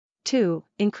2.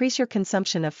 Increase your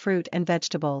consumption of fruit and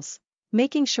vegetables.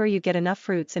 Making sure you get enough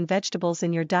fruits and vegetables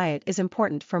in your diet is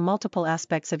important for multiple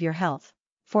aspects of your health.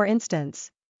 For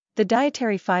instance, the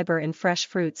dietary fiber in fresh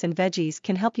fruits and veggies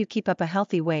can help you keep up a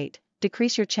healthy weight,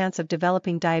 decrease your chance of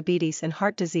developing diabetes and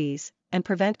heart disease, and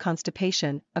prevent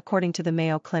constipation, according to the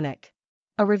Mayo Clinic.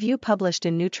 A review published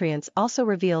in Nutrients also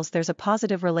reveals there's a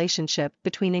positive relationship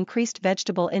between increased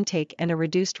vegetable intake and a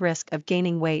reduced risk of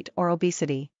gaining weight or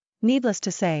obesity. Needless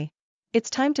to say, it's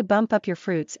time to bump up your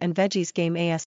fruits and veggies game ASAP.